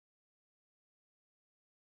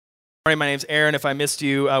Morning, my name's Aaron. If I missed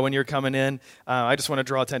you when you were coming in, I just want to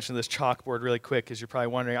draw attention to this chalkboard really quick because you're probably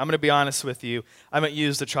wondering. I'm going to be honest with you. I haven't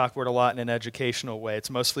used the chalkboard a lot in an educational way. It's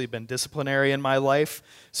mostly been disciplinary in my life.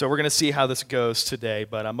 So we're going to see how this goes today.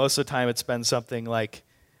 But most of the time it's been something like,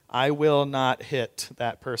 I will not hit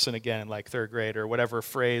that person again, like third grade or whatever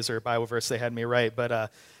phrase or Bible verse they had me write. But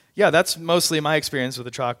yeah, that's mostly my experience with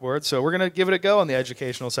the chalkboard. So we're going to give it a go on the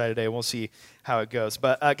educational side today. We'll see how it goes.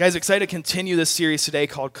 But guys, excited to continue this series today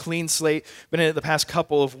called Clean Slate. Been in it the past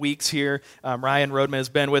couple of weeks here. Ryan Rodman has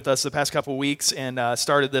been with us the past couple of weeks and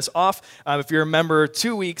started this off. If you remember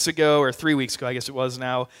 2 weeks ago, or 3 weeks ago, I guess it was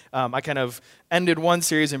now, I kind of ended one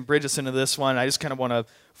series and bridged us into this one. I just kind of want to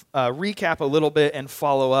recap a little bit and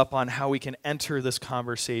follow up on how we can enter this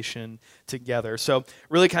conversation together. So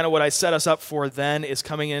really kind of what I set us up for then is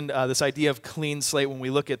coming in this idea of clean slate. When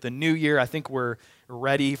we look at the new year, I think we're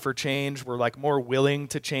ready for change. We're like more willing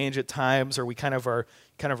to change at times, or we kind of are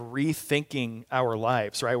kind of rethinking our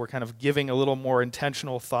lives, right? We're kind of giving a little more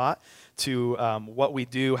intentional thought to what we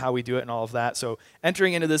do, how we do it, and all of that. So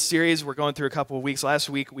entering into this series, we're going through a couple of weeks. Last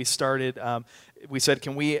week we started, we said,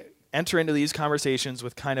 can we enter into these conversations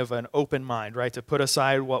with kind of an open mind, right? To put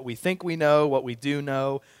aside what we think we know, what we do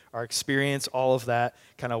know, our experience, all of that,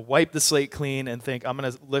 kind of wipe the slate clean and think, I'm going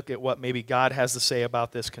to look at what maybe God has to say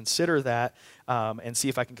about this, consider that, and see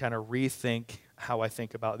if I can kind of rethink how I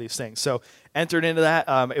think about these things. So entered into that.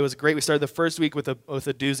 It was great. We started the first week with a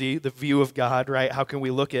doozy, the view of God, right? How can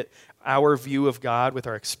we look at our view of God with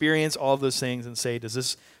our experience, all of those things, and say,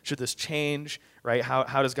 should this change, right?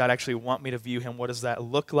 How does God actually want me to view him? What does that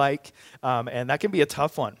look like? And that can be a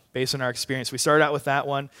tough one based on our experience. We started out with that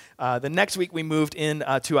one. The next week we moved in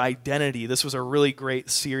to identity. This was a really great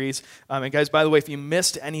series. And guys, by the way, if you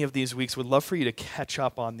missed any of these weeks, we'd love for you to catch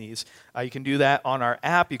up on these. You can do that on our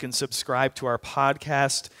app. You can subscribe to our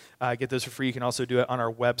podcast. Get those for free. You can also do it on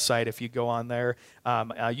our website if you go on there.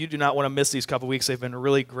 You do not want to miss these couple weeks. They've been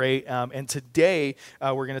really great. And today,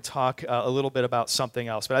 we're going to talk a little bit about something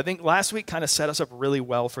else. But I think last week kind of set us up really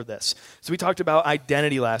well for this. So we talked about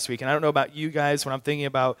identity last week. And I don't know about you guys, when I'm thinking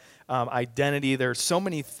about identity, there's so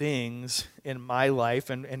many things in my life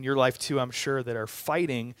and your life too, I'm sure, that are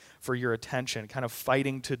fighting for your attention, kind of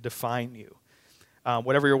fighting to define you.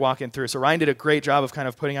 Whatever you're walking through. So Ryan did a great job of kind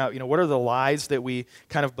of putting out, what are the lies that we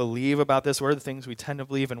kind of believe about this? What are the things we tend to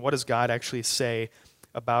believe? And what does God actually say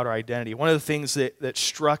about our identity? One of the things that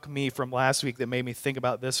struck me from last week that made me think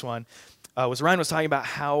about this one was Ryan was talking about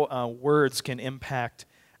how words can impact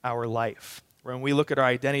our life. When we look at our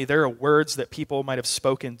identity, there are words that people might have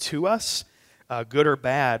spoken to us, good or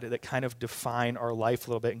bad, that kind of define our life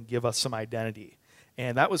a little bit and give us some identity.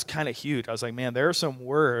 And that was kind of huge. I was like, man, there are some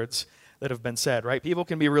words that have been said, right? People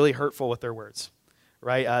can be really hurtful with their words,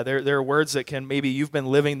 right? There are words that can, maybe you've been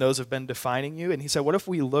living, those have been defining you. And he said, what if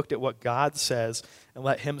we looked at what God says and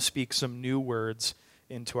let him speak some new words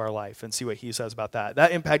into our life and see what he says about that?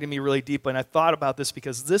 That impacted me really deeply. And I thought about this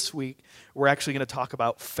because this week we're actually going to talk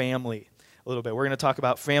about family a little bit. We're going to talk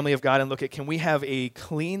about family of God and look at, can we have a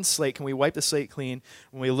clean slate? Can we wipe the slate clean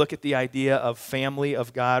when we look at the idea of family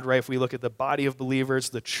of God, right? If we look at the body of believers,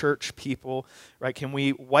 the church people, right? Can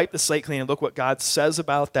we wipe the slate clean and look what God says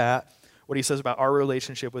about that, what he says about our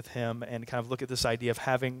relationship with him, and kind of look at this idea of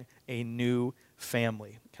having a new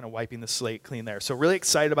family, kind of wiping the slate clean there. So really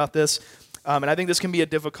excited about this, and I think this can be a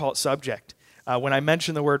difficult subject. When I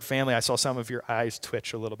mentioned the word family, I saw some of your eyes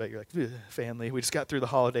twitch a little bit. You're like, family, we just got through the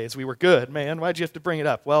holidays. We were good, man. Why'd you have to bring it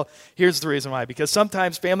up? Well, here's the reason why. Because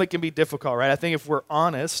sometimes family can be difficult, right? I think if we're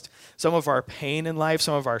honest, some of our pain in life,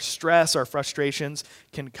 some of our stress, our frustrations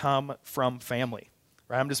can come from family.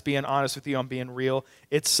 Right? I'm just being honest with you. I'm being real.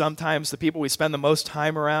 It's sometimes the people we spend the most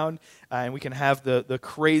time around and we can have the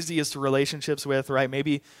craziest relationships with, right?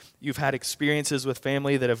 Maybe you've had experiences with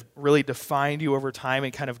family that have really defined you over time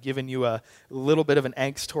and kind of given you a little bit of an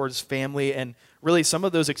angst towards family. And really some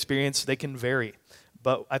of those experiences, they can vary.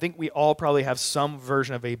 But I think we all probably have some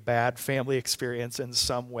version of a bad family experience in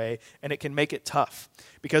some way, and it can make it tough.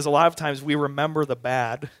 Because a lot of times we remember the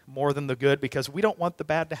bad more than the good because we don't want the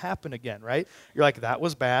bad to happen again, right? You're like, that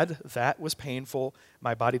was bad, that was painful,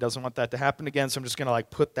 my body doesn't want that to happen again, so I'm just going to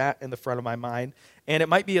put that in the front of my mind. And it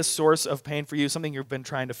might be a source of pain for you, something you've been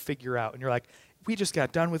trying to figure out, and you're like, we just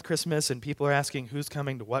got done with Christmas, and people are asking who's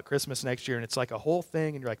coming to what Christmas next year, and it's like a whole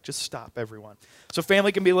thing, and you're like, just stop, everyone. So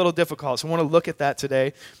family can be a little difficult, so I want to look at that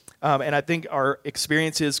today, and I think our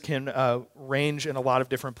experiences can range in a lot of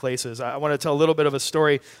different places. I want to tell a little bit of a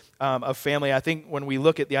story of family. I think when we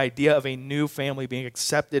look at the idea of a new family, being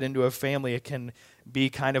accepted into a family, it can be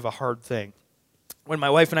kind of a hard thing. When my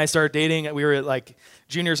wife and I started dating, we were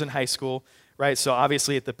juniors in high school, right? So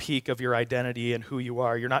obviously at the peak of your identity and who you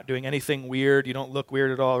are, you're not doing anything weird. You don't look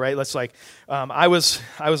weird at all, right? Let's like, I was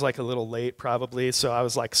like a little late probably, so I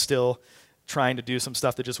was like still trying to do some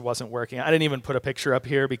stuff that just wasn't working. I didn't even put a picture up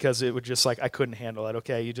here because it would just like, I couldn't handle it,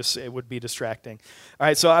 okay? It would be distracting. All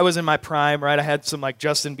right, so I was in my prime, right? I had some like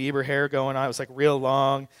Justin Bieber hair going on. It was like real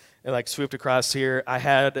long. It like swooped across here. I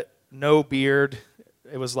had no beard.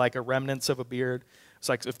 It was like a remnants of a beard. It's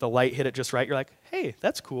like if the light hit it just right, you're like, hey,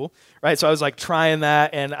 that's cool, right? So I was like trying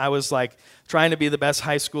that, and I was like trying to be the best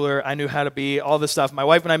high schooler. I knew how to be, all this stuff. My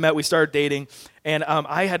wife and I met, we started dating, and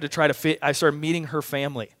I had to try to fit, I started meeting her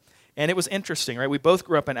family. And it was interesting, right? We both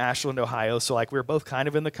grew up in Ashland, Ohio, so like we were both kind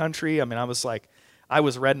of in the country. I mean, I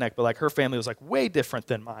was redneck, but like her family was like way different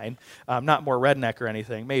than mine. Not more redneck or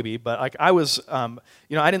anything, maybe, but like I was, I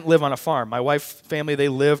didn't live on a farm. My wife's family, they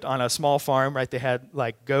lived on a small farm, right? They had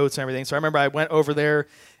like goats and everything. So I remember I went over there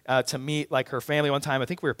to meet like her family one time. I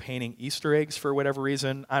think we were painting Easter eggs for whatever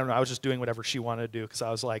reason. I don't know. I was just doing whatever she wanted to do because I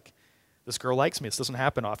was like, this girl likes me. This doesn't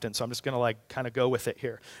happen often, so I'm just going to like kind of go with it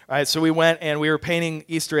here. All right, so we went and we were painting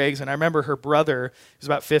Easter eggs, and I remember her brother, he was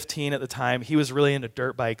about 15 at the time, he was really into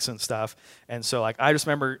dirt bikes and stuff. And so like I just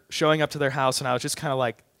remember showing up to their house, and I was just kind of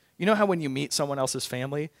like, you know how when you meet someone else's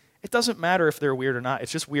family, it doesn't matter if they're weird or not.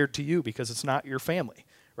 It's just weird to you because it's not your family,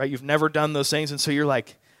 right? You've never done those things, and so you're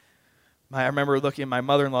like, I remember looking at my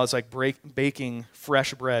mother-in-law's like baking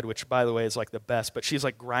fresh bread, which by the way is like the best, but she's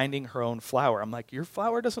like grinding her own flour. I'm like, your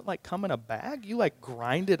flour doesn't like come in a bag? You like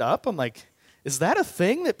grind it up? I'm like, is that a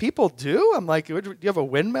thing that people do? I'm like, do you have a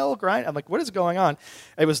windmill grind? I'm like, what is going on?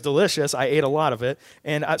 It was delicious. I ate a lot of it.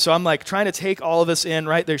 And so I'm like trying to take all of this in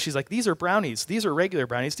right there. She's like, these are brownies. These are regular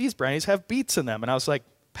brownies. These brownies have beets in them. And I was like,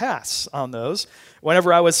 pass on those.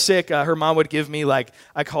 Whenever I was sick, her mom would give me like,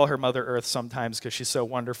 I call her Mother Earth sometimes because she's so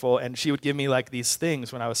wonderful, and she would give me like these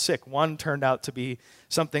things when I was sick. One turned out to be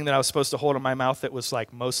something that I was supposed to hold in my mouth that was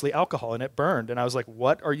like mostly alcohol, and it burned. And I was like,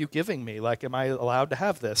 what are you giving me? Like, am I allowed to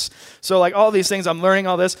have this? So like all these things, I'm learning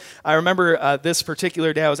all this. I remember this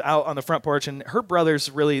particular day I was out on the front porch, and her brothers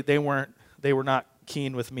really, they were not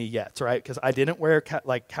keen with me yet, right? Because I didn't wear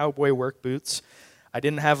like cowboy work boots. I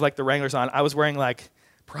didn't have like the Wranglers on. I was wearing like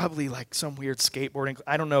probably like some weird skateboarding.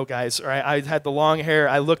 I don't know, guys. Right? I had the long hair.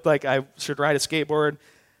 I looked like I should ride a skateboard.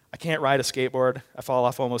 I can't ride a skateboard. I fall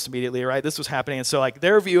off almost immediately, right? This was happening. And so like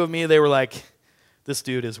their view of me, they were like, this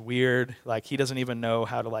dude is weird. Like he doesn't even know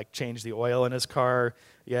how to like change the oil in his car.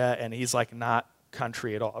 Yeah, and he's like not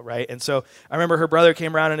country at all, right? And so I remember her brother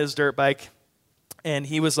came around on his dirt bike, and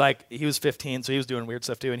he was 15, so he was doing weird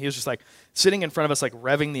stuff too. And he was just like sitting in front of us, like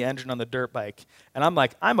revving the engine on the dirt bike. And I'm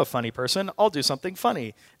like, I'm a funny person. I'll do something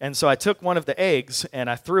funny. And so I took one of the eggs and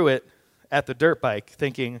I threw it at the dirt bike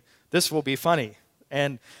thinking, this will be funny.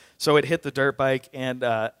 And so it hit the dirt bike. And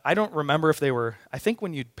I don't remember if they were, I think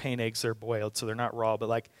when you paint eggs, they're boiled, so they're not raw. But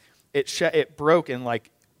like it broke and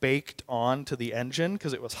like baked onto the engine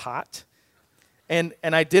because it was hot. And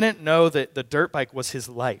I didn't know that the dirt bike was his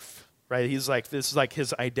life. Right, he's like, this is like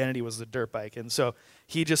his identity was the dirt bike. And so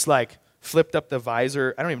he just like flipped up the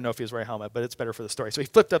visor. I don't even know if he was wearing a helmet, but it's better for the story. So he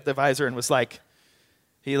flipped up the visor and was like,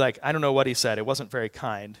 I don't know what he said. It wasn't very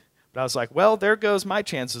kind. But I was like, well, there goes my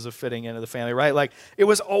chances of fitting into the family, right? Like it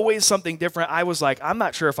was always something different. I was like, I'm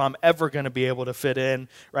not sure if I'm ever going to be able to fit in,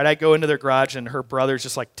 right? I go into their garage and her brother's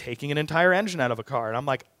just like taking an entire engine out of a car. And I'm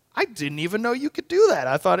like, I didn't even know you could do that.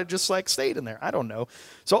 I thought it just like stayed in there. I don't know.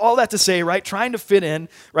 So all that to say, right, trying to fit in,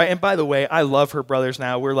 right? And by the way, I love her brothers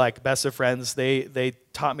now. We're like best of friends. They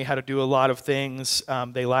taught me how to do a lot of things.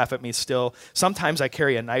 They laugh at me still. Sometimes I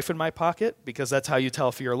carry a knife in my pocket because that's how you tell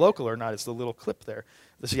if you're a local or not, is the little clip there.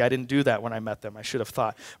 See, I didn't do that when I met them. I should have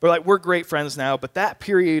thought. But like we're great friends now, but that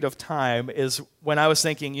period of time is when I was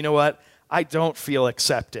thinking, you know what? I don't feel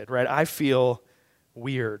accepted, right? I feel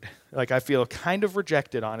weird. Like I feel kind of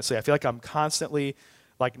rejected, honestly. I feel like I'm constantly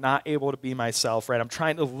like not able to be myself, right? I'm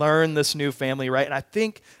trying to learn this new family, right? And I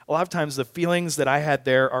think a lot of times the feelings that I had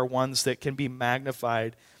there are ones that can be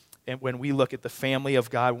magnified. And when we look at the family of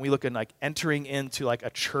God, when we look at like entering into like a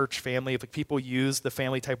church family, if like, people use the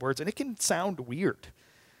family type words, and it can sound weird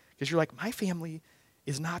because you're like, my family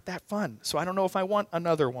is not that fun. So I don't know if I want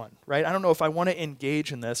another one, right? I don't know if I want to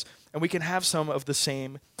engage in this. And we can have some of the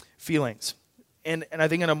same feelings. And I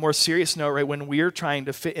think on a more serious note, right, when we're trying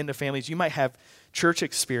to fit into families, you might have church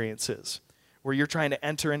experiences where you're trying to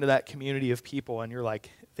enter into that community of people and you're like,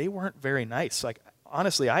 they weren't very nice. Like,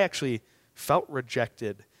 honestly, I actually felt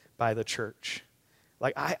rejected by the church.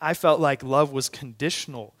 Like, I felt like love was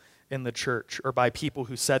conditional in the church or by people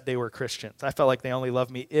who said they were Christians. I felt like they only loved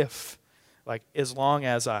me if, like, as long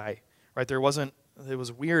as it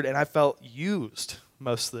was weird, and I felt used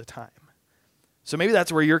most of the time. So maybe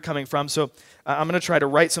that's where you're coming from. So I'm going to try to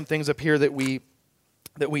write some things up here that we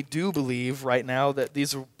do believe right now, that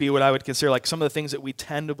these will be what I would consider like some of the things that we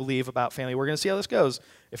tend to believe about family. We're going to see how this goes.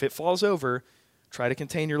 If it falls over, try to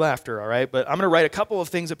contain your laughter, all right? But I'm going to write a couple of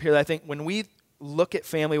things up here that I think when we look at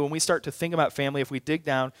family, when we start to think about family, if we dig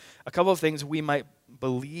down, a couple of things we might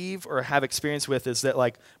believe or have experience with is that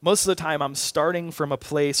like most of the time I'm starting from a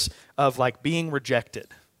place of like being rejected,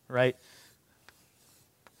 right?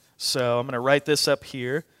 So I'm going to write this up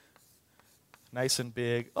here, nice and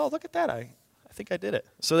big. Oh, look at that. I think I did it.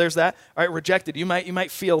 So there's that. All right, rejected. You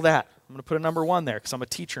might feel that. I'm going to put a number 1 there because I'm a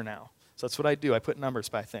teacher now. So that's what I do. I put numbers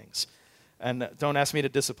by things. And don't ask me to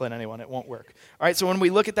discipline anyone. It won't work. All right, so when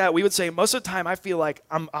we look at that, we would say most of the time I feel like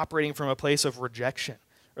I'm operating from a place of rejection.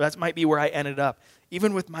 Or that might be where I ended up.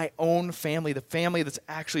 Even with my own family, the family that's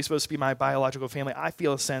actually supposed to be my biological family, I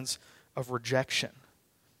feel a sense of rejection.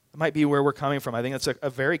 It might be where we're coming from. I think that's a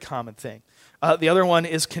very common thing. The other one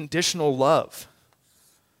is conditional love.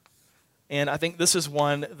 And I think this is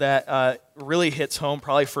one that really hits home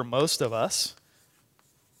probably for most of us.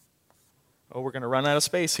 Oh, we're going to run out of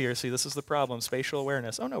space here. See, this is the problem, spatial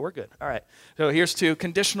awareness. Oh, no, we're good. All right. So here's 2,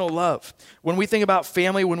 conditional love. When we think about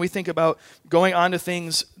family, when we think about going on to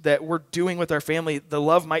things that we're doing with our family, the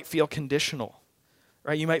love might feel conditional.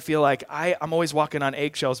 Right? You might feel like I'm always walking on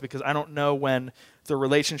eggshells because I don't know when the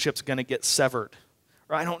relationship's going to get severed.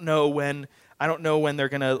 Or I don't know when they're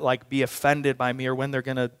going to like be offended by me or when they're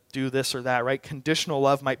going to do this or that, right? Conditional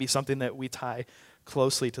love might be something that we tie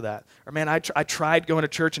closely to that. Or man, I tried going to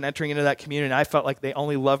church and entering into that community and I felt like they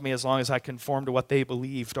only loved me as long as I conformed to what they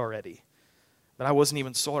believed already. But I wasn't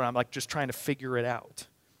even sold. I'm like just trying to figure it out.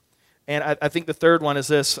 And I think the third one is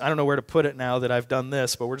this. I don't know where to put it now that I've done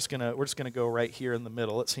this, but we're just gonna go right here in the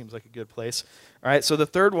middle. It seems like a good place. All right. So the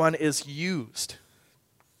third one is used.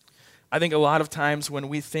 I think a lot of times when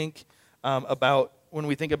we think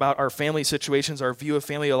about our family situations, our view of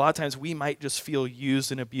family, a lot of times we might just feel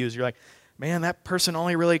used and abused. You're like, man, that person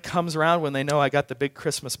only really comes around when they know I got the big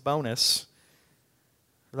Christmas bonus.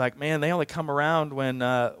 Like, man, they only come around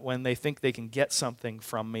when they think they can get something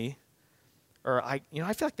from me. Or I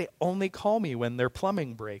feel like they only call me when their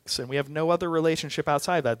plumbing breaks and we have no other relationship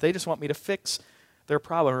outside that. They just want me to fix their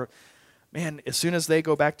problem. Or, man, as soon as they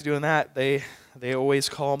go back to doing that, they always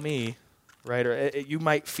call me, right? Or you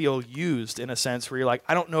might feel used in a sense where you're like,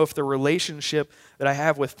 I don't know if the relationship that I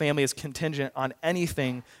have with family is contingent on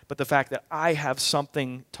anything but the fact that I have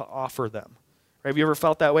something to offer them. Right? Have you ever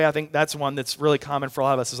felt that way? I think that's one that's really common for a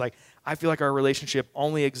lot of us is like, I feel like our relationship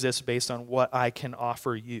only exists based on what I can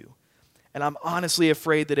offer you. And I'm honestly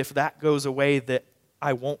afraid that if that goes away, that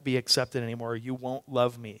I won't be accepted anymore. You won't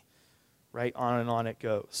love me, right? On and on it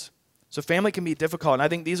goes. So family can be difficult. And I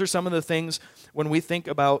think these are some of the things when we think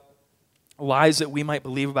about lies that we might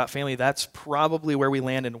believe about family, that's probably where we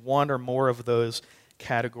land in one or more of those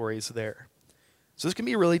categories there. So this can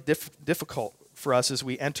be really difficult for us as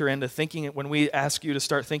we enter into thinking, when we ask you to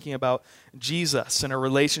start thinking about Jesus and a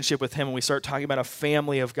relationship with him, and we start talking about a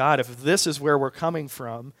family of God. If this is where we're coming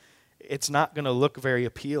from, it's not going to look very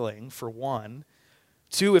appealing, for one.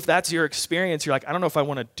 2, if that's your experience, you're like, I don't know if I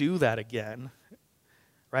want to do that again.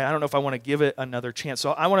 Right? I don't know if I want to give it another chance.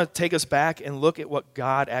 So I want to take us back and look at what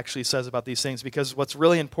God actually says about these things, because what's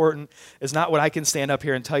really important is not what I can stand up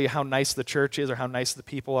here and tell you how nice the church is or how nice the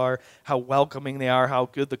people are, how welcoming they are, how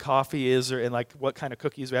good the coffee is, and like what kind of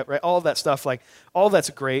cookies we have, right? All of that stuff, like all that's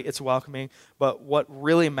great, it's welcoming, but what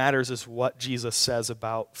really matters is what Jesus says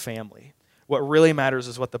about family. What really matters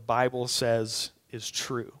is what the Bible says is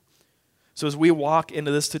true. So as we walk into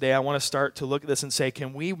this today, I want to start to look at this and say,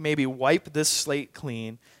 can we maybe wipe this slate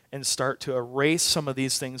clean and start to erase some of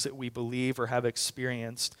these things that we believe or have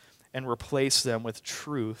experienced and replace them with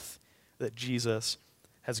truth that Jesus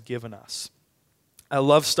has given us? I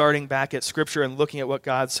love starting back at Scripture and looking at what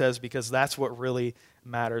God says, because that's what really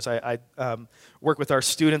matters. I work with our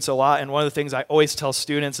students a lot, and one of the things I always tell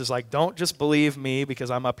students is like, don't just believe me because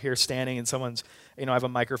I'm up here standing and someone's, I have a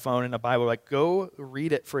microphone and a Bible. Like, go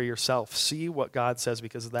read it for yourself. See what God says,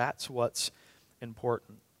 because that's what's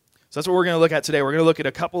important. So that's what we're going to look at today. We're going to look at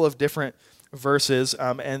a couple of different verses,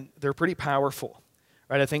 and they're pretty powerful.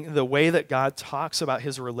 Right? I think the way that God talks about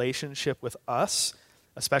his relationship with us,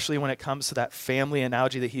 especially when it comes to that family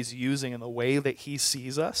analogy that he's using and the way that he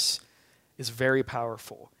sees us, is very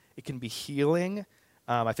powerful. It can be healing.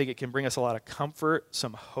 I think it can bring us a lot of comfort,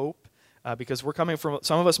 some hope, because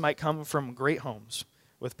some of us might come from great homes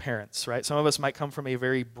with parents, right? Some of us might come from a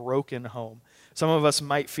very broken home. Some of us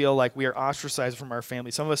might feel like we are ostracized from our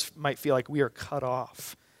family. Some of us might feel like we are cut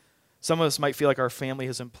off. Some of us might feel like our family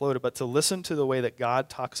has imploded. But to listen to the way that God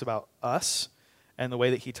talks about us and the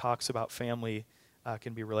way that he talks about family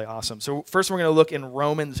can be really awesome. So first we're going to look in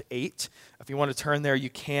Romans 8. If you want to turn there,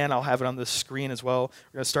 you can. I'll have it on the screen as well.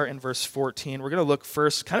 We're going to start in verse 14. We're going to look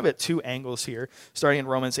first kind of at two angles here, starting in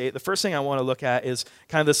Romans 8. The first thing I want to look at is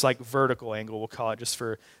kind of this like vertical angle, we'll call it, just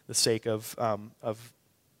for the sake of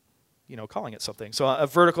calling it something. So a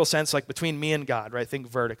vertical sense, like between me and God, right? Think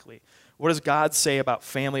vertically. What does God say about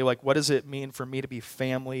family? Like, what does it mean for me to be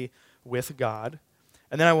family with God?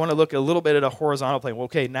 And then I want to look a little bit at a horizontal plane. Well,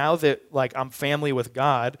 okay, now that like I'm family with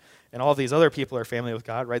God and all these other people are family with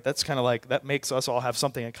God, right? That's kind of like, that makes us all have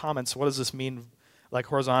something in common. So what does this mean like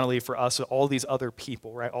horizontally for us, all these other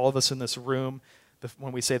people, right? All of us in this room,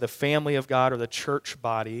 when we say the family of God or the church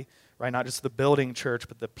body, right? Not just the building church,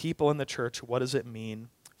 but the people in the church, what does it mean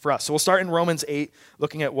for us? So we'll start in Romans 8,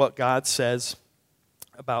 looking at what God says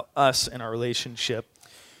about us and our relationship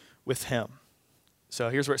with him. So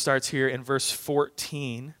here's where it starts here in verse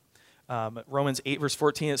 14. Romans 8, verse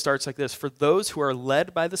 14, it starts like this. For those who are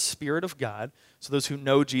led by the Spirit of God, so those who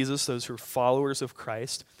know Jesus, those who are followers of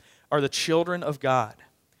Christ, are the children of God.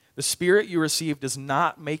 The Spirit you received does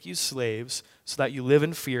not make you slaves so that you live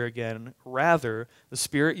in fear again. Rather, the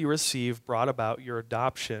Spirit you received brought about your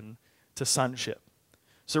adoption to sonship.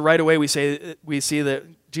 So right away we see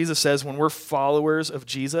that Jesus says when we're followers of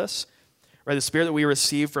Jesus, right, the Spirit that we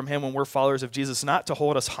receive from him when we're followers of Jesus, not to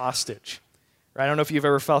hold us hostage. Right? I don't know if you've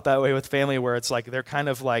ever felt that way with family where it's like they're kind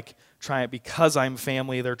of like trying, because I'm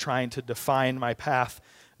family, they're trying to define my path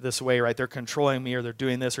this way, right? They're controlling me or they're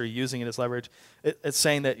doing this or using it as leverage. It's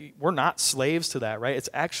saying that we're not slaves to that, right? It's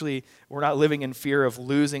actually, we're not living in fear of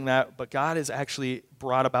losing that, but God has actually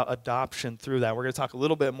brought about adoption through that. We're going to talk a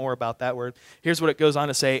little bit more about that word. Here's what it goes on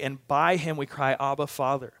to say, and by him we cry, Abba,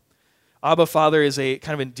 Father. Abba, Father is a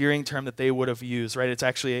kind of endearing term that they would have used, right? It's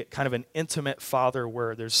actually kind of an intimate father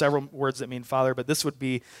word. There's several words that mean father, but this would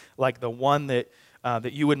be like the one that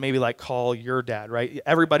you would maybe like call your dad, right?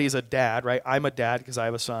 Everybody's a dad, right? I'm a dad because I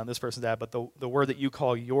have a son, this person's dad, but the word that you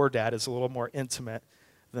call your dad is a little more intimate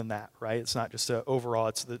than that, right? It's not just overall,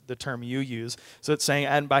 it's the term you use. So it's saying,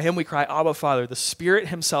 and by him we cry, Abba, Father. The Spirit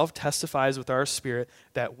himself testifies with our spirit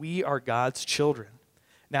that we are God's children.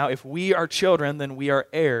 Now, if we are children, then we are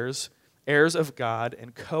heirs of God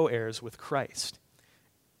and co-heirs with Christ.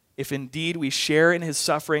 If indeed we share in his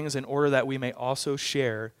sufferings in order that we may also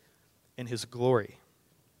share in his glory.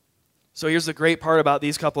 So here's the great part about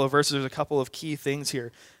these couple of verses. There's a couple of key things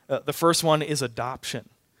here. The first one is adoption.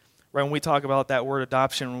 Right, when we talk about that word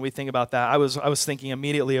adoption, when we think about that, I was thinking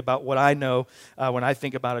immediately about what I know when I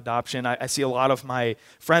think about adoption. I see a lot of my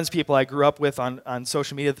friends, people I grew up with on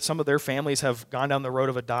social media, some of their families have gone down the road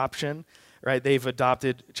of adoption. Right, they've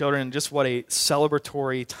adopted children, and just what a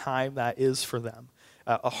celebratory time that is for them.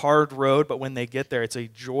 A hard road, but when they get there, it's a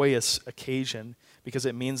joyous occasion because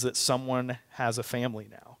it means that someone has a family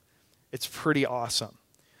now. It's pretty awesome.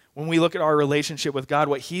 When we look at our relationship with God,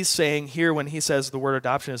 what he's saying here when he says the word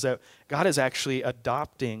adoption is that God is actually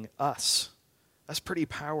adopting us. That's pretty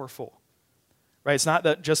powerful. Right? It's not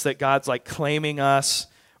that just that God's like claiming us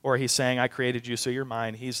or he's saying, I created you, so you're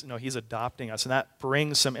mine. He's adopting us. And that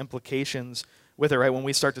brings some implications with it, right? When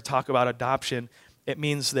we start to talk about adoption, it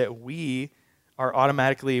means that we are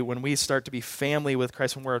automatically, when we start to be family with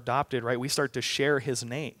Christ, when we're adopted, right, we start to share his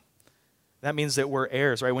name. That means that we're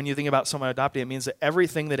heirs, right? When you think about someone adopted, it means that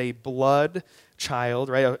everything that a blood child,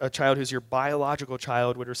 right, a child who's your biological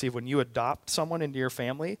child would receive, when you adopt someone into your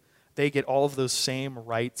family, they get all of those same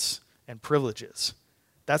rights and privileges.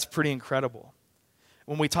 That's pretty incredible.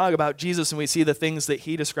 When we talk about Jesus and we see the things that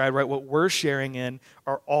he described, right, what we're sharing in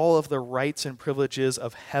are all of the rights and privileges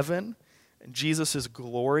of heaven, and Jesus'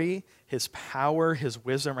 glory, his power, his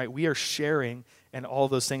wisdom, right? We are sharing in all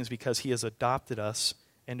those things because he has adopted us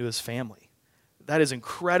into his family. That is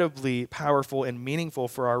incredibly powerful and meaningful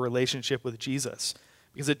for our relationship with Jesus,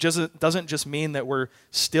 because it doesn't just mean that we're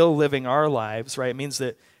still living our lives, right? It means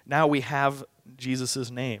that now we have Jesus'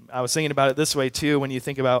 name. I was thinking about it this way too. When you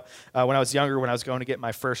think about when I was younger, when I was going to get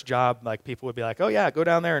my first job, like people would be like, "Oh yeah, go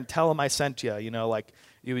down there and tell them I sent you." You know, like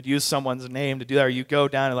you would use someone's name to do that, or you go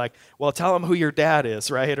down and like, "Well, tell them who your dad is,"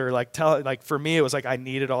 right? Or like for me, it was like I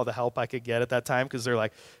needed all the help I could get at that time because they're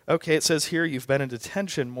like, "Okay, it says here you've been in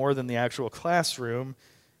detention more than the actual classroom.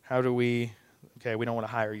 How do we?" Okay, we don't want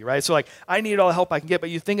to hire you, right? So like I needed all the help I can get. But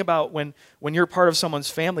you think about when you're part of someone's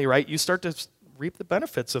family, right? You start to reap the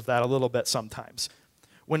benefits of that a little bit sometimes.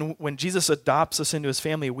 When Jesus adopts us into his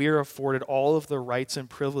family, we are afforded all of the rights and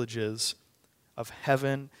privileges of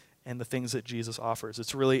heaven and the things that Jesus offers.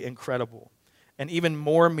 It's really incredible. And even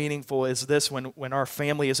more meaningful is this when our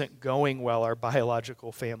family isn't going well, our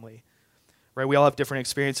biological family. Right? We all have different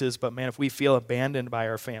experiences, but man, if we feel abandoned by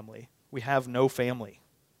our family, we have no family.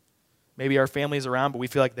 Maybe our family's around, but we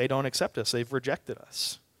feel like they don't accept us. They've rejected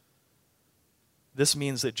us. This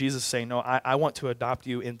means that Jesus is saying, no, I want to adopt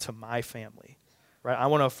you into my family. Right? I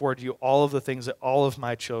want to afford you all of the things that all of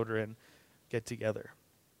my children get together.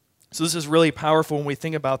 So this is really powerful when we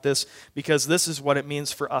think about this, because this is what it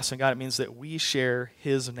means for us and God. It means that we share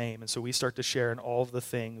his name. And so we start to share in all of the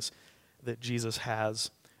things that Jesus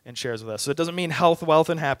has and shares with us. So it doesn't mean health, wealth,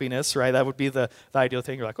 and happiness, right? That would be the ideal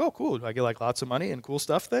thing. You're like, oh, cool. Do I get like lots of money and cool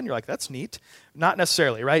stuff then? You're like, that's neat. Not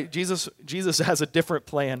necessarily, right? Jesus has a different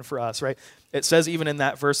plan for us, right? It says even in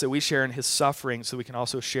that verse that we share in his suffering so we can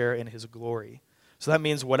also share in his glory. So that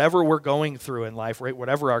means whatever we're going through in life, right,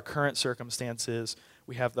 whatever our current circumstance is,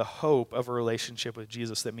 we have the hope of a relationship with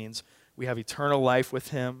Jesus. That means we have eternal life with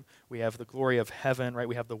him. We have the glory of heaven, right?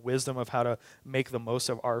 We have the wisdom of how to make the most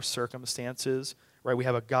of our circumstances, right? We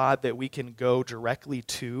have a God that we can go directly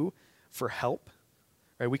to for help,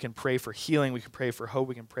 right? We can pray for healing. We can pray for hope.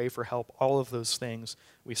 We can pray for help. All of those things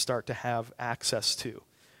we start to have access to.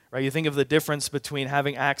 Right, you think of the difference between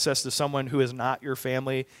having access to someone who is not your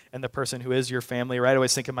family and the person who is your family, right? I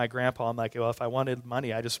always think of my grandpa. I'm like, well, if I wanted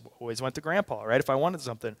money, I just always went to grandpa, right? If I wanted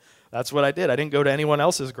something, that's what I did. I didn't go to anyone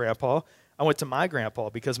else's grandpa. I went to my grandpa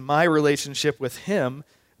because my relationship with him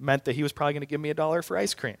meant that he was probably going to give me $1 for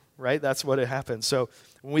ice cream, right? That's what it happened. So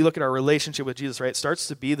when we look at our relationship with Jesus, right, it starts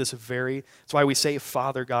to be this that's why we say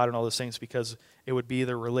Father God and all those things, because it would be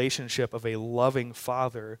the relationship of a loving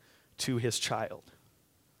father to his child.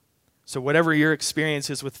 So whatever your experience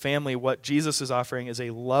is with family, what Jesus is offering is a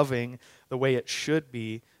loving, the way it should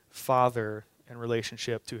be, father in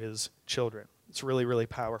relationship to his children. It's really, really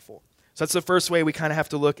powerful. So that's the first way we kind of have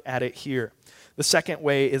to look at it here. The second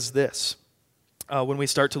way is this. When we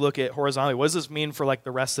start to look at horizontally, what does this mean for like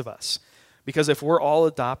the rest of us? Because if we're all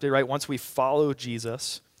adopted, right, once we follow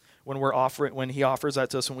Jesus, when he offers that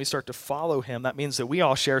to us, when we start to follow him, that means that we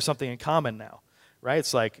all share something in common now, right?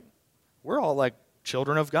 It's like we're all like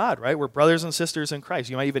children of God, right? We're brothers and sisters in Christ.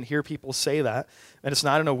 You might even hear people say that, and it's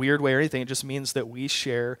not in a weird way or anything. It just means that we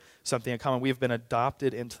share something in common. We've been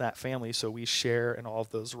adopted into that family, so we share in all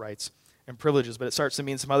of those rights and privileges. But it starts to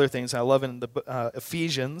mean some other things. I love in the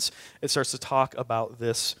Ephesians, it starts to talk about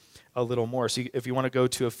this a little more. So if you want to go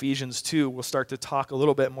to Ephesians 2, we'll start to talk a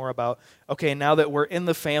little bit more about, okay, now that we're in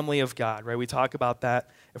the family of God, right? We talk about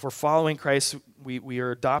that. If we're following Christ, we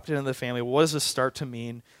are adopted into the family. What does this start to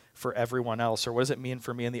mean for everyone else, or what does it mean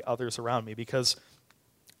for me and the others around me? Because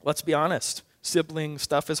let's be honest, sibling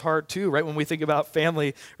stuff is hard too, right? When we think about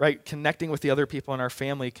family, right, connecting with the other people in our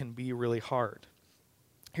family can be really hard.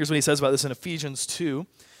 Here's what he says about this in Ephesians 2.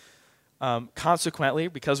 Consequently,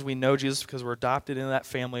 because we know Jesus, because we're adopted into that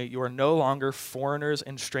family, you are no longer foreigners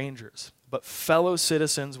and strangers, but fellow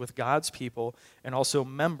citizens with God's people and also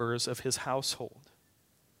members of his household,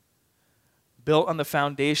 built on the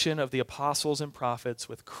foundation of the apostles and prophets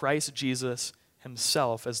with Christ Jesus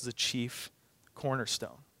himself as the chief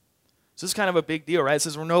cornerstone. So this is kind of a big deal, right? It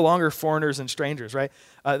says we're no longer foreigners and strangers, right?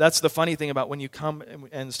 That's the funny thing about when you come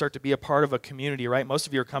and start to be a part of a community, right? Most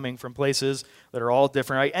of you are coming from places that are all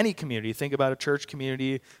different, right? Any community. Think about a church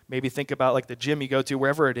community. Maybe think about like the gym you go to,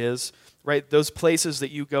 wherever it is, right? Those places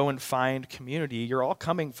that you go and find community, you're all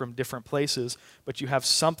coming from different places, but you have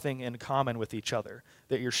something in common with each other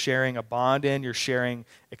that you're sharing a bond in, you're sharing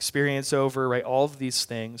experience over, right? All of these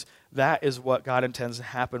things. That is what God intends to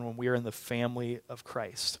happen when we are in the family of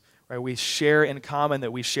Christ. Right, we share in common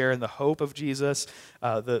that we share in the hope of Jesus,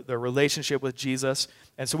 the relationship with Jesus.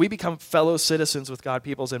 And so we become fellow citizens with God's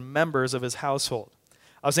peoples and members of his household.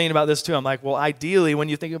 I was thinking about this too. I'm like, well, ideally, when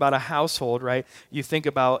you think about a household, right, you think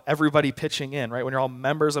about everybody pitching in, right? When you're all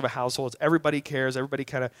members of a household, everybody cares, everybody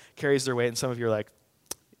kind of carries their weight. And some of you are like,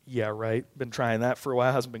 yeah, right, been trying that for a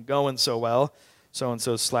while, hasn't been going so well.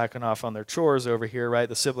 So-and-so's slacking off on their chores over here, right?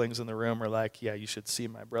 The siblings in the room are like, yeah, you should see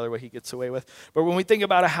my brother, what he gets away with. But when we think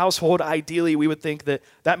about a household, ideally, we would think that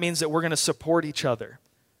that means that we're going to support each other,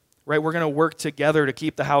 right? We're going to work together to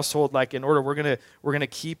keep the household like in order. We're going to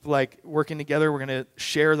keep like working together. We're going to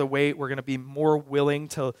share the weight. We're going to be more willing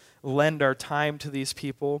to lend our time to these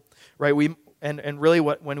people, right? And really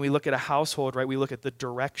when we look at a household, right, we look at the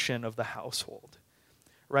direction of the household.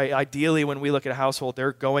 Right? Ideally, when we look at a household,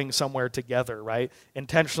 they're going somewhere together, right?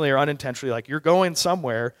 Intentionally or unintentionally, like you're going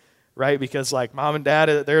somewhere, right? Because like mom and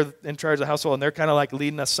dad, they're in charge of the household and they're kind of like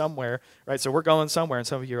leading us somewhere, right? So we're going somewhere. And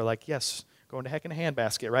some of you are like, yes, going to heck in a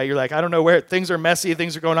handbasket, right? You're like, I don't know where, things are messy,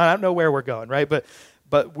 things are going on, I don't know where we're going, right? But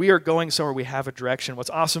we are going somewhere, we have a direction. What's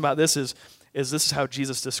awesome about this is this is how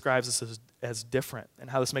Jesus describes us as different, and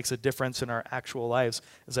how this makes a difference in our actual lives,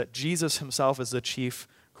 is that Jesus himself is the chief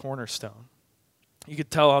cornerstone. You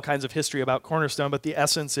could tell all kinds of history about Cornerstone, but the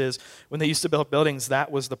essence is when they used to build buildings,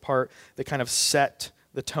 that was the part that kind of set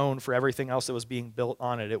the tone for everything else that was being built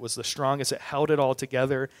on it. It was the strongest. It held it all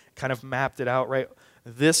together, kind of mapped it out, right?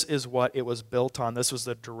 This is what it was built on. This was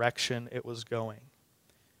the direction it was going.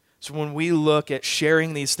 So when we look at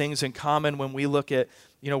sharing these things in common, when we look at,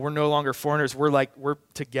 we're no longer foreigners, we're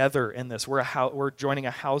together in this. We're joining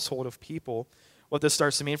a household of people. What this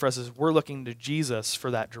starts to mean for us is we're looking to Jesus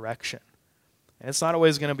for that direction. And it's not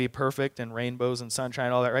always going to be perfect and rainbows and sunshine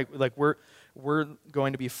and all that, right? Like we're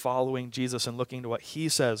going to be following Jesus and looking to what he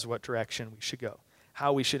says, what direction we should go,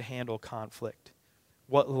 how we should handle conflict,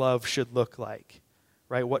 what love should look like,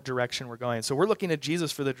 right? What direction we're going. So we're looking to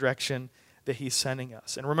Jesus for the direction that he's sending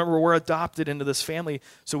us. And remember, we're adopted into this family,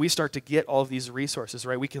 so we start to get all of these resources,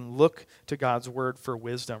 right? We can look to God's word for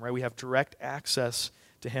wisdom, right? We have direct access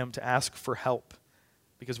to him to ask for help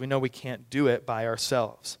because we know we can't do it by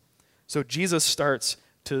ourselves. So Jesus starts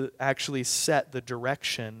to actually set the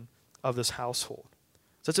direction of this household.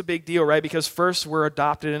 So that's a big deal, right? Because first we're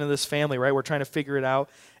adopted into this family, right? We're trying to figure it out,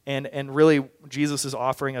 and really Jesus is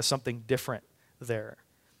offering us something different there.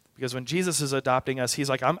 Because when Jesus is adopting us, he's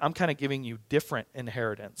like, I'm kind of giving you different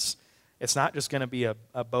inheritance. It's not just going to be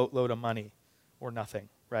a boatload of money or nothing,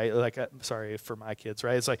 right? Like, sorry for my kids,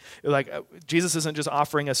 right? It's like Jesus isn't just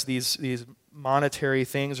offering us these monetary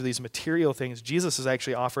things or these material things. Jesus is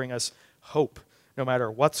actually offering us hope no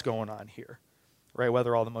matter what's going on here, right?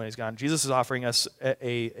 Whether all the money's gone. Jesus is offering us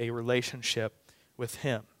a relationship with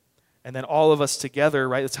him. And then all of us together,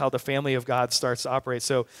 right? That's how the family of God starts to operate.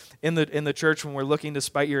 So in the church, when we're looking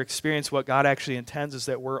despite your experience, what God actually intends is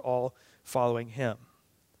that we're all following him,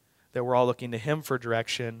 that we're all looking to him for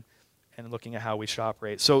direction and looking at how we should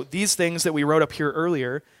operate. So these things that we wrote up here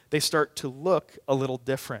earlier, they start to look a little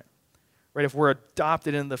different, right? If we're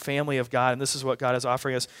adopted in the family of God, and this is what God is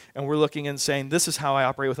offering us, and we're looking and saying, this is how I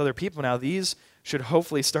operate with other people now, these should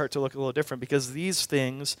hopefully start to look a little different because these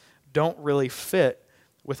things don't really fit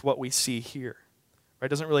with what we see here, right? It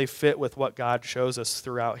doesn't really fit with what God shows us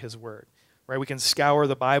throughout his word, right? We can scour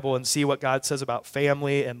the Bible and see what God says about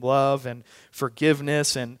family and love and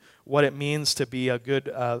forgiveness and what it means to be a good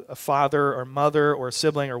a father or mother or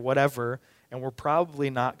sibling or whatever, and we're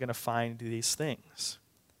probably not going to find these things.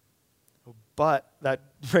 But that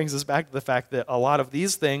brings us back to the fact that a lot of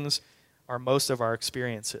these things are most of our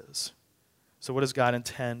experiences. So what does God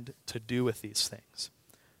intend to do with these things?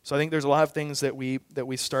 So I think there's a lot of things that we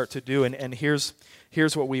start to do, and here's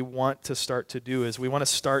what we want to start to do is we want to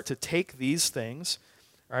start to take these things.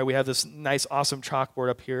 All right, we have this nice, awesome chalkboard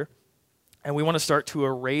up here, and we want to start to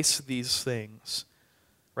erase these things.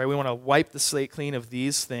 Right, we want to wipe the slate clean of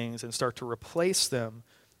these things and start to replace them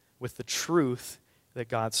with the truth that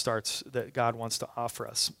God wants to offer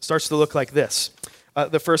us. It starts to look like this.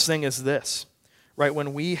 The first thing is this. Right,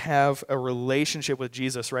 when we have a relationship with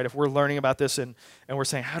Jesus, right, if we're learning about this and we're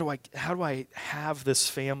saying, how do I have this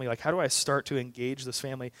family? Like, how do I start to engage this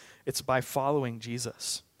family? It's by following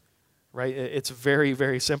Jesus, right? It's very,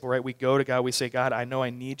 very simple, right? We go to God, we say, God, I know I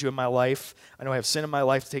need you in my life. I know I have sin in my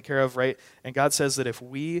life to take care of, right? And God says that if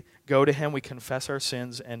we go to him, we confess our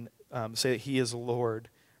sins and say that he is Lord,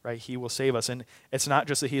 right? He will save us. And it's not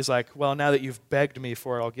just that he's like, well, now that you've begged me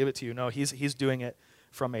for it, I'll give it to you. No, he's doing it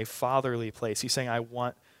from a fatherly place. He's saying, I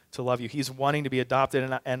want to love you. He's wanting to be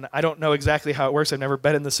adopted, and I don't know exactly how it works. I've never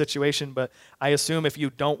been in this situation, but I assume if you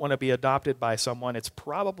don't want to be adopted by someone, it's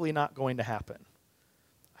probably not going to happen.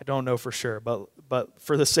 I don't know for sure, but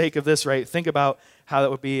for the sake of this, right, think about how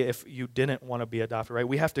that would be if you didn't want to be adopted, right?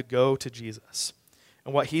 We have to go to Jesus.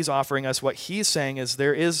 And what he's offering us, what he's saying is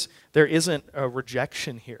there isn't a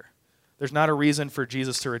rejection here. There's not a reason for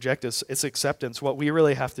Jesus to reject us. It's acceptance. What we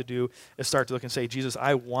really have to do is start to look and say, Jesus,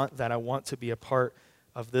 I want that. I want to be a part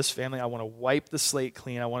of this family. I want to wipe the slate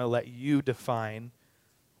clean. I want to let you define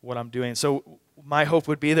what I'm doing. So my hope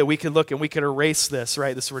would be that we could look and we could erase this,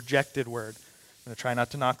 right, this rejected word. I'm going to try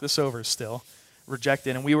not to knock this over still.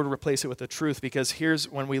 Rejected. And we would replace it with the truth, because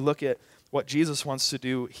here's when we look at what Jesus wants to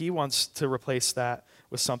do, he wants to replace that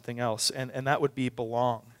with something else, and that would be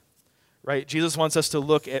belong. Right? Jesus wants us to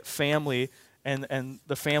look at family and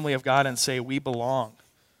the family of God and say, we belong.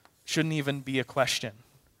 Shouldn't even be a question.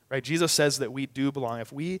 Right? Jesus says that we do belong.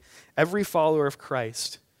 Every follower of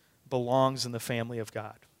Christ belongs in the family of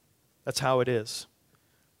God. That's how it is.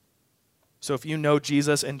 So if you know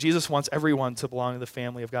Jesus, and Jesus wants everyone to belong to the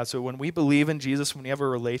family of God. So when we believe in Jesus, when we have a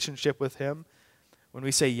relationship with him, when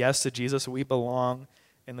we say yes to Jesus, we belong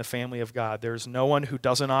in the family of God. There's no one who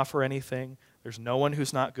doesn't offer anything. There's no one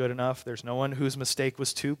who's not good enough. There's no one whose mistake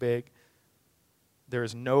was too big. There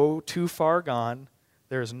is no too far gone.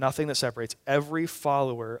 There is nothing that separates. Every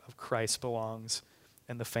follower of Christ belongs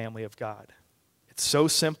in the family of God. It's so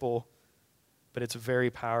simple, but it's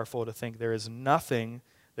very powerful to think there is nothing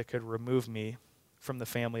that could remove me from the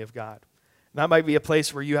family of God. And that might be a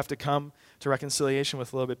place where you have to come to reconciliation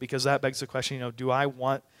with a little bit, because that begs the question, do I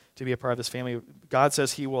want to be a part of this family? God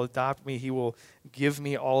says he will adopt me. He will give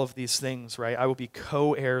me all of these things, right? I will be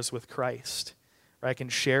co-heirs with Christ. Right? I can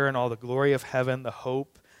share in all the glory of heaven, the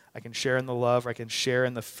hope. I can share in the love. I can share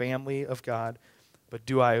in the family of God. But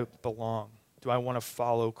do I belong? Do I want to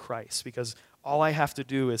follow Christ? Because all I have to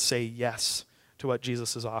do is say yes to what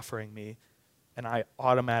Jesus is offering me, and I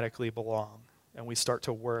automatically belong. And we start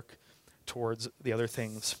to work towards the other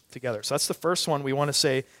things together. So that's the first one. We want to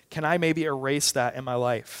say, can I maybe erase that in my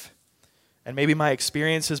life? And maybe my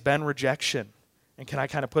experience has been rejection. And can I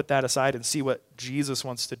kind of put that aside and see what Jesus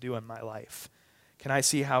wants to do in my life? Can I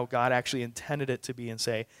see how God actually intended it to be and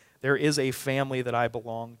say, there is a family that I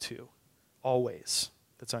belong to, always,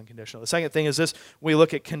 that's unconditional. The second thing is this: when we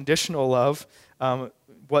look at conditional love,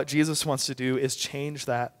 what Jesus wants to do is change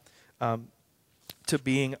that to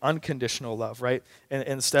being unconditional love, right? And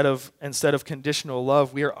instead of conditional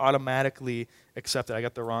love, we are automatically accepted. I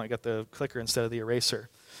got the clicker instead of the eraser.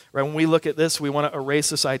 Right? When we look at this, we want to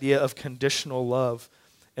erase this idea of conditional love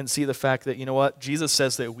and see the fact that, Jesus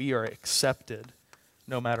says that we are accepted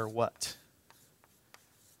no matter what.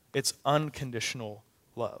 It's unconditional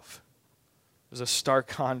love. There's a stark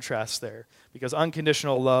contrast there, because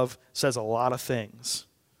unconditional love says a lot of things.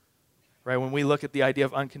 Right? When we look at the idea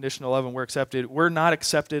of unconditional love and we're accepted, we're not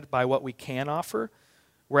accepted by what we can offer.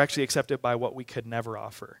 We're actually accepted by what we could never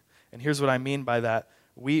offer. And here's what I mean by that.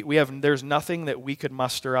 There's nothing that we could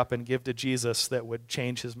muster up and give to Jesus that would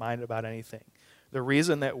change his mind about anything. The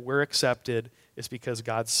reason that we're accepted is because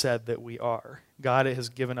God said that we are. God has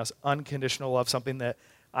given us unconditional love, something that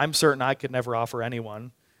I'm certain I could never offer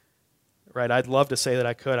anyone. Right? I'd love to say that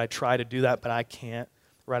I could. I try to do that, but I can't.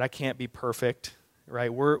 Right? I can't be perfect.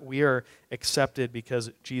 Right? We are accepted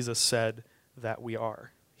because Jesus said that we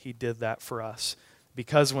are. He did that for us.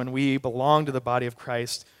 Because when we belong to the body of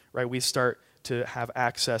Christ, right, we start to have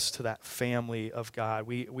access to that family of God.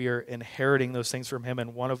 We are inheriting those things from him,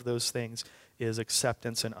 and one of those things is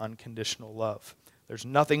acceptance and unconditional love. There's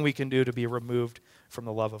nothing we can do to be removed from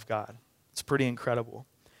the love of God. It's pretty incredible.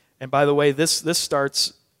 And by the way, this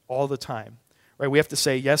starts all the time. Right? We have to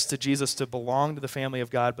say yes to Jesus to belong to the family of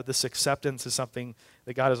God, but this acceptance is something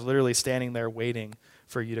that God is literally standing there waiting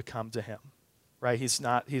for you to come to him. Right? He's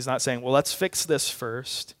not saying, well, let's fix this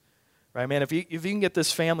first. Right, man, if you can get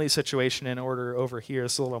this family situation in order over here,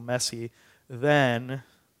 it's a little messy, then,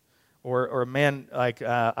 or man,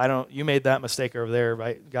 you made that mistake over there,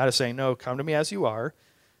 right? God is saying, no, come to me as you are.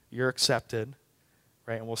 You're accepted,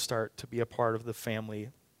 right? And we'll start to be a part of the family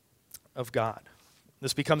of God.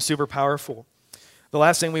 This becomes super powerful. The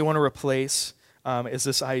last thing we want to replace is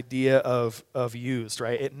this idea of used,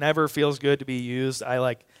 right? It never feels good to be used.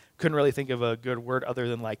 I couldn't really think of a good word other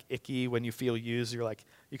than icky. When you feel used,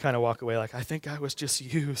 you kind of walk away I think I was just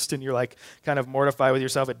used, and you're kind of mortified with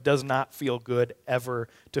yourself. It does not feel good ever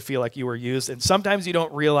to feel like you were used, and sometimes you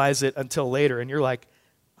don't realize it until later, and you're like,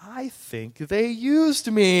 I think they used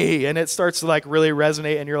me, and it starts to really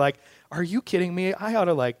resonate, and you're like, are you kidding me? I ought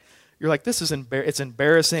to you're like, this is it's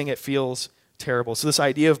embarrassing. It feels terrible. So this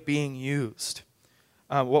idea of being used,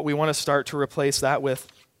 what we want to start to replace that with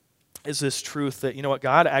is this truth that,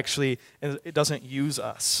 God actually, it doesn't use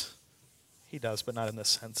us. He does, but not in this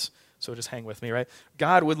sense. So just hang with me, right?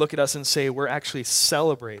 God would look at us and say, we're actually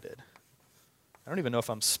celebrated. I don't even know if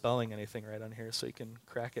I'm spelling anything right on here, so you can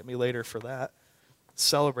crack at me later for that.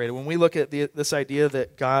 Celebrated. When we look at this idea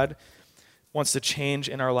that God wants to change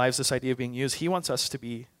in our lives, this idea of being used, he wants us to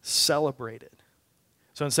be celebrated.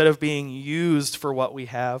 So instead of being used for what we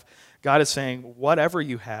have, God is saying, whatever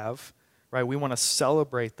you have, right, we want to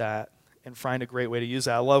celebrate that and find a great way to use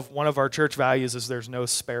that. I love one of our church values is there's no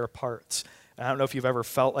spare parts. And I don't know if you've ever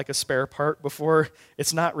felt like a spare part before.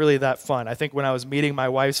 It's not really that fun. I think when I was meeting my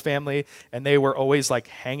wife's family and they were always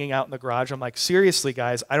hanging out in the garage, I'm like, seriously,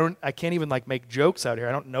 guys, I can't even make jokes out here.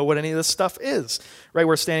 I don't know what any of this stuff is. Right?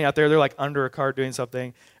 We're standing out there, they're under a car doing something.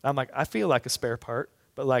 And I'm like, I feel like a spare part,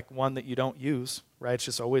 but one that you don't use. Right? It's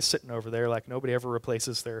just always sitting over there. Nobody ever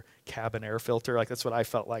replaces their cabin air filter. That's what I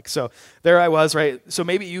felt like. So there I was, right? So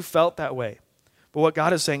maybe you felt that way. But what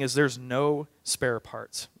God is saying is there's no spare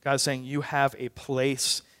parts. God is saying you have a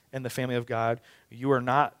place in the family of God. You are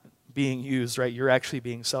not being used, right? You're actually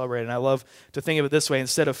being celebrated. And I love to think of it this way.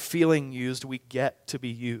 Instead of feeling used, we get to be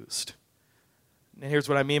used. And here's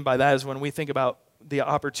what I mean by that is when we think about the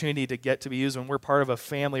opportunity to get to be used, when we're part of a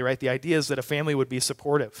family, right? The idea is that a family would be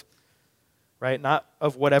supportive. Right? Not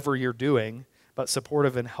of whatever you're doing, but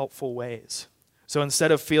supportive in helpful ways. So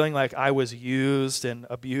instead of feeling like I was used and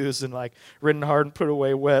abused and like ridden hard and put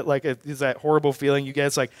away wet, like it's that horrible feeling you get,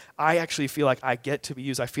 it's like I actually feel like I get to be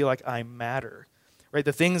used. I feel like I matter, right?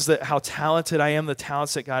 The things that, how talented I am, the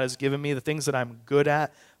talents that God has given me, the things that I'm good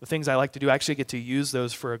at, the things I like to do, I actually get to use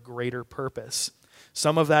those for a greater purpose.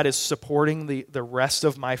 Some of that is supporting the rest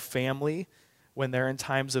of my family when they're in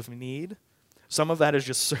times of need. Some of that is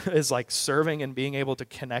just is like serving and being able to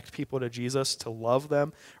connect people to Jesus, to love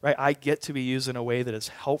them, right? I get to be used in a way that is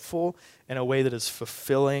helpful, in a way that is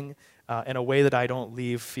fulfilling, in a way that I don't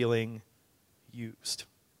leave feeling used,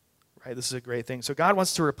 right? This is a great thing. So God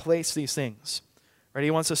wants to replace these things, right?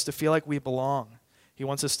 He wants us to feel like we belong. He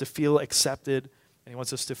wants us to feel accepted, and he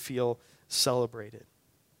wants us to feel celebrated.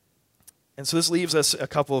 And so this leaves us a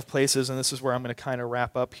couple of places, and this is where I'm going to kind of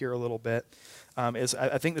wrap up here a little bit.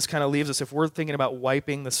 I think this kind of leaves us, if we're thinking about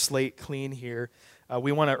wiping the slate clean here,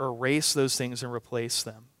 we want to erase those things and replace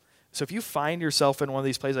them. So if you find yourself in one of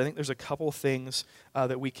these places, I think there's a couple things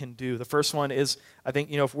that we can do. The first one is, I think,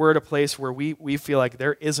 if we're at a place where we feel like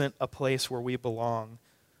there isn't a place where we belong,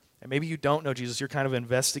 and maybe you don't know Jesus, you're kind of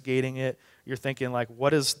investigating it, you're thinking like,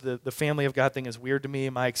 what is the family of God thing is weird to me,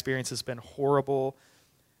 my experience has been horrible.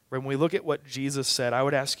 When we look at what Jesus said, I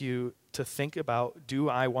would ask you to think about, do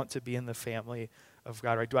I want to be in the family of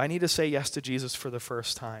God? Right? Do I need to say yes to Jesus for the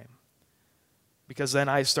first time? Because then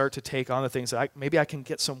I start to take on the things that maybe I can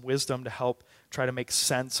get some wisdom to help try to make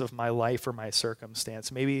sense of my life or my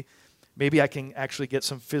circumstance. Maybe I can actually get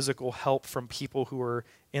some physical help from people who are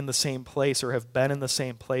in the same place or have been in the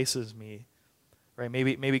same place as me. Right?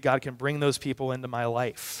 Maybe God can bring those people into my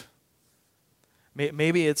life.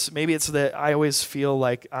 Maybe it's that I always feel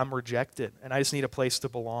like I'm rejected and I just need a place to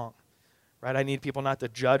belong, right? I need people not to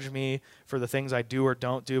judge me for the things I do or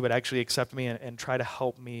don't do, but actually accept me and try to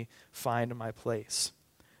help me find my place.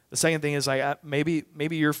 The second thing is maybe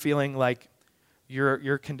you're feeling like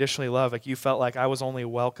you're conditionally loved, like you felt like I was only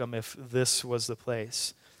welcome if this was the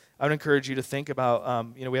place. I would encourage you to think about,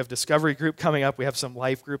 we have Discovery Group coming up. We have some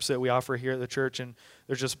life groups that we offer here at the church, and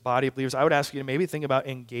there's just body of believers. I would ask you to maybe think about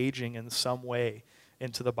engaging in some way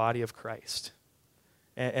into the body of Christ.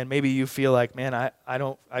 And maybe you feel like, man,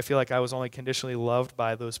 I feel like I was only conditionally loved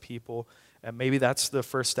by those people. And maybe that's the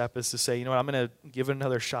first step, is to say, I'm going to give it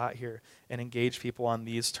another shot here and engage people on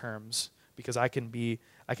these terms because I can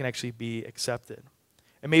actually be accepted.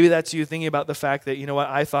 And maybe that's you thinking about the fact that,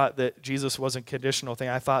 I thought that Jesus wasn't a conditional thing.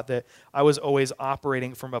 I thought that I was always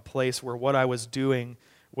operating from a place where what I was doing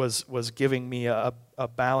was giving me a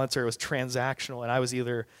balance, or it was transactional, and I was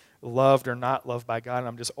either loved or not loved by God, and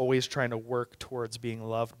I'm just always trying to work towards being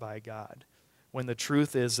loved by God. When the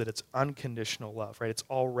truth is that it's unconditional love, right?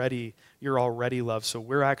 You're already loved, so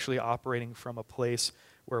we're actually operating from a place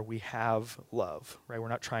where we have love, right? We're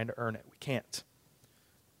not trying to earn it. We can't.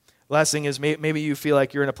 Last thing is maybe you feel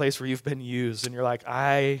like you're in a place where you've been used and you're like,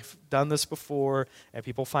 I've done this before and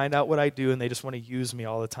people find out what I do and they just want to use me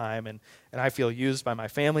all the time. And I feel used by my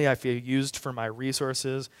family. I feel used for my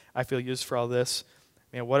resources. I feel used for all this.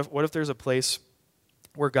 Man, what if there's a place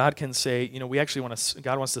where God can say,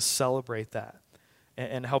 God wants to celebrate that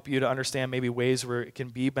and help you to understand maybe ways where it can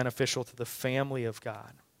be beneficial to the family of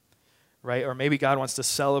God, right? Or maybe God wants to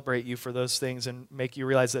celebrate you for those things and make you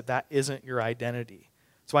realize that that isn't your identity.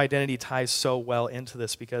 That's why identity ties so well into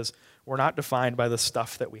this, because we're not defined by the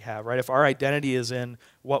stuff that we have, right? If our identity is in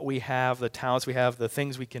what we have, the talents we have, the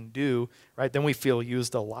things we can do, right, then we feel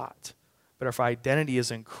used a lot. But if our identity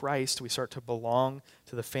is in Christ, we start to belong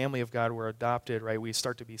to the family of God. We're adopted, right? We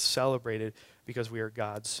start to be celebrated because we are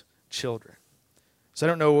God's children. So I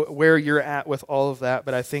don't know where you're at with all of that,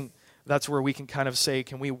 but I think that's where we can kind of say,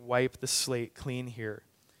 can we wipe the slate clean here?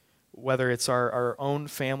 Whether it's our own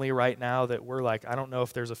family right now that we're like, I don't know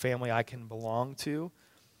if there's a family I can belong to,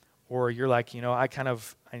 or you're like, I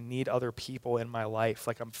need other people in my life.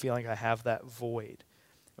 Like I'm feeling I have that void.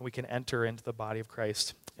 And we can enter into the body of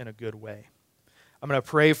Christ in a good way. I'm going to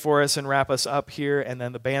pray for us and wrap us up here, and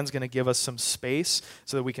then the band's going to give us some space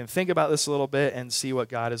so that we can think about this a little bit and see what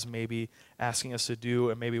God is maybe asking us to do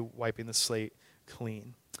and maybe wiping the slate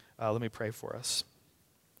clean. Let me pray for us.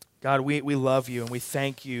 God, we love you, and we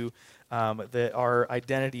thank you that our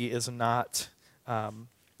identity is not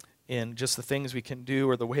in just the things we can do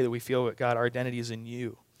or the way that we feel, but God, our identity is in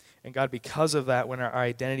you. And God, because of that, when our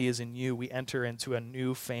identity is in you, we enter into a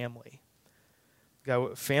new family.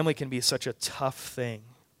 God, family can be such a tough thing,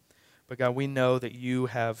 but God, we know that you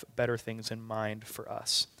have better things in mind for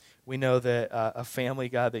us. We know that a family,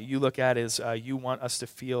 God, that you look at is you want us to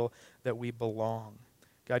feel that we belong.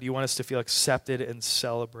 God, you want us to feel accepted and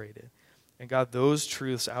celebrated. And God, those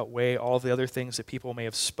truths outweigh all the other things that people may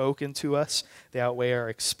have spoken to us. They outweigh our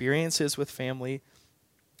experiences with family.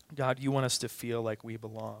 God, you want us to feel like we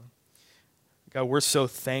belong. God, we're so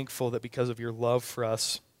thankful that because of your love for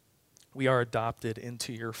us, we are adopted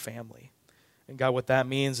into your family. And God, what that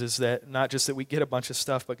means is that not just that we get a bunch of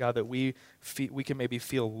stuff, but God, that we can maybe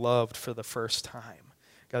feel loved for the first time.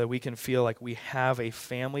 God, that we can feel like we have a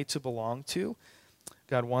family to belong to.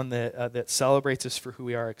 God, one that celebrates us for who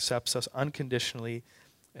we are, accepts us unconditionally,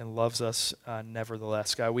 and loves us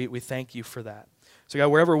nevertheless. God, we thank you for that. So God,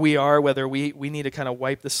 wherever we are, whether we need to kind of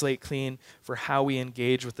wipe the slate clean for how we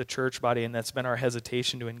engage with the church body, and that's been our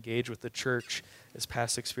hesitation to engage with the church as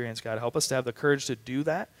past experience, God, help us to have the courage to do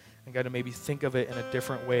that, and God, to maybe think of it in a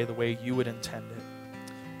different way, the way you would intend it.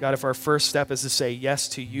 God, if our first step is to say yes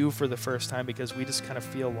to you for the first time because we just kind of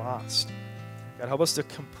feel lost, God, help us to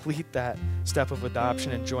complete that step of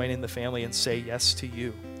adoption and join in the family and say yes to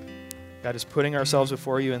you. God, is putting ourselves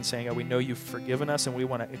before you and saying, God, we know you've forgiven us and we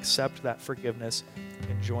want to accept that forgiveness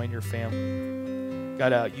and join your family.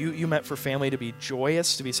 God, you meant for family to be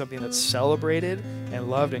joyous, to be something that's celebrated and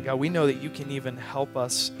loved. And God, we know that you can even help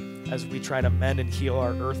us as we try to mend and heal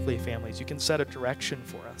our earthly families. You can set a direction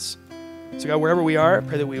for us. So God, wherever we are, I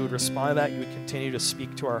pray that we would respond to that. You would continue to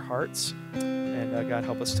speak to our hearts. And God,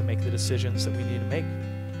 help us to make the decisions that we need to make.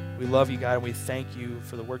 We love you, God, and we thank you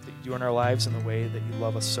for the work that you do in our lives and the way that you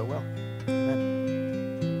love us so well.